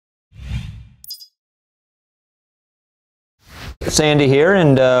Sandy here,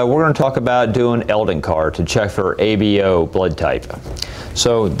 and we're going to talk about doing Eldon Card to check for ABO blood type.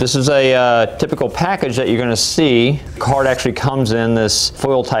 So this is a typical package that you're going to see. The card actually comes in this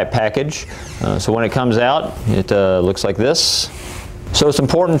foil type package. So when it comes out, it looks like this. So it's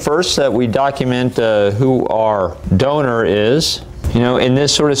important first that we document who our donor is. You know, in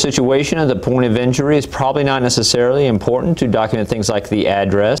this sort of situation, at the point of injury, it's probably not necessarily important to document things like the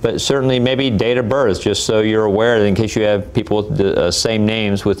address, but certainly maybe date of birth, just so you're aware that in case you have people with the same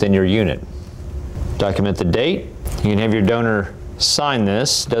names within your unit. Document the date. You can have your donor sign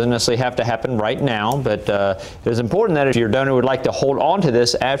this. Doesn't necessarily have to happen right now, but it is important that if your donor would like to hold on to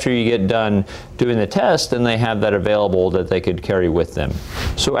this after you get done doing the test, then they have that available that they could carry with them.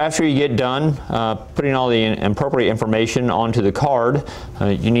 So after you get done putting all the appropriate information onto the card,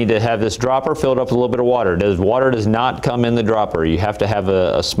 you need to have this dropper filled up with a little bit of water. Water does not come in the dropper. You have to have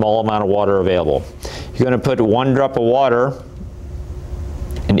a small amount of water available. You're going to put 1 drop of water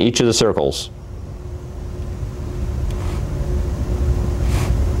in each of the circles.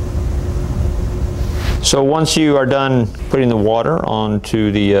 So once you are done putting the water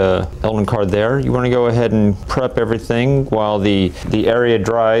onto the Eldon Card there, you want to go ahead and prep everything while the area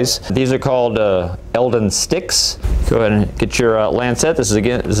dries. These are called Eldon sticks. Go ahead and get your lancet. This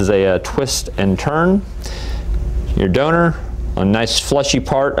is a twist and turn. Your donor, a nice fleshy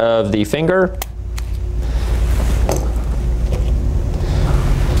part of the finger.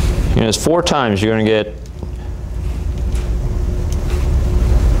 You know, it's 4 times you're going to get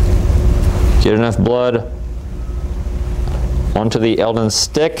enough blood onto the Eldon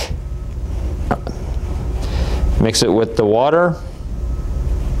stick. Mix it with the water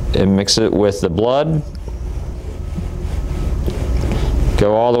and mix it with the blood.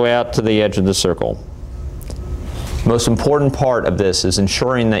 Go all the way out to the edge of the circle. Most important part of this is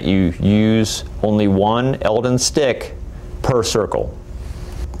ensuring that you use only 1 Eldon stick per circle.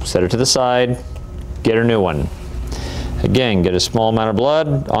 Set it to the side, get a new one. Again, get a small amount of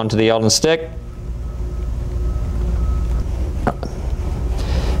blood onto the Eldon stick.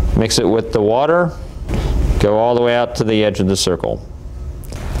 Mix it with the water. Go all the way out to the edge of the circle.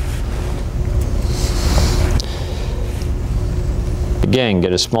 Again,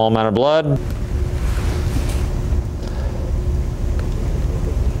 get a small amount of blood.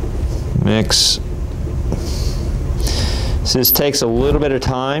 Mix. So this takes a little bit of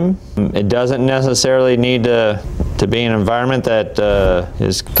time. It doesn't necessarily need to be an environment that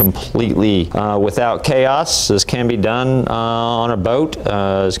is completely without chaos. This can be done on a boat.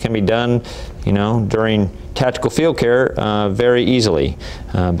 This can be done, you know, during tactical field care very easily.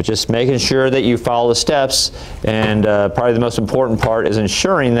 But just making sure that you follow the steps, and probably the most important part is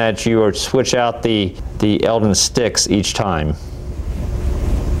ensuring that you switch out the Eldon sticks each time.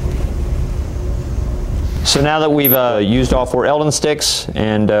 So now that we've used all 4 Eldon sticks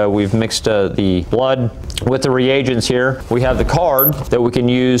and we've mixed the blood with the reagents here, we have the card that we can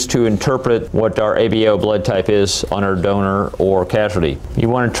use to interpret what our ABO blood type is on our donor or casualty. You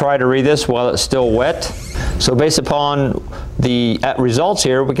want to try to read this while it's still wet. So based upon the results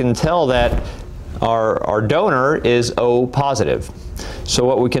here, we can tell that our donor is O positive. So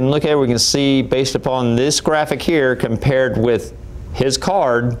what we can look at, we can see based upon this graphic here compared with his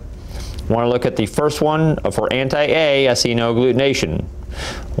card. I want to look at the first one for anti-A, I see no agglutination.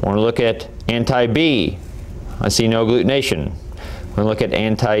 I want to look at anti-B, I see no agglutination. I want to look at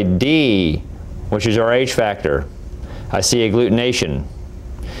anti-D, which is our H factor, I see agglutination.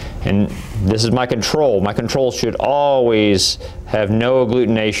 And this is my control. My control should always have no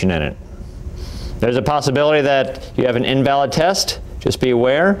agglutination in it. There's a possibility that you have an invalid test, just be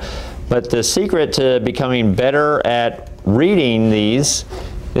aware. But the secret to becoming better at reading these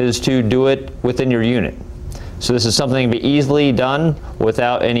is to do it within your unit. So this is something to be easily done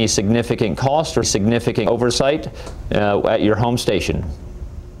without any significant cost or significant oversight at your home station.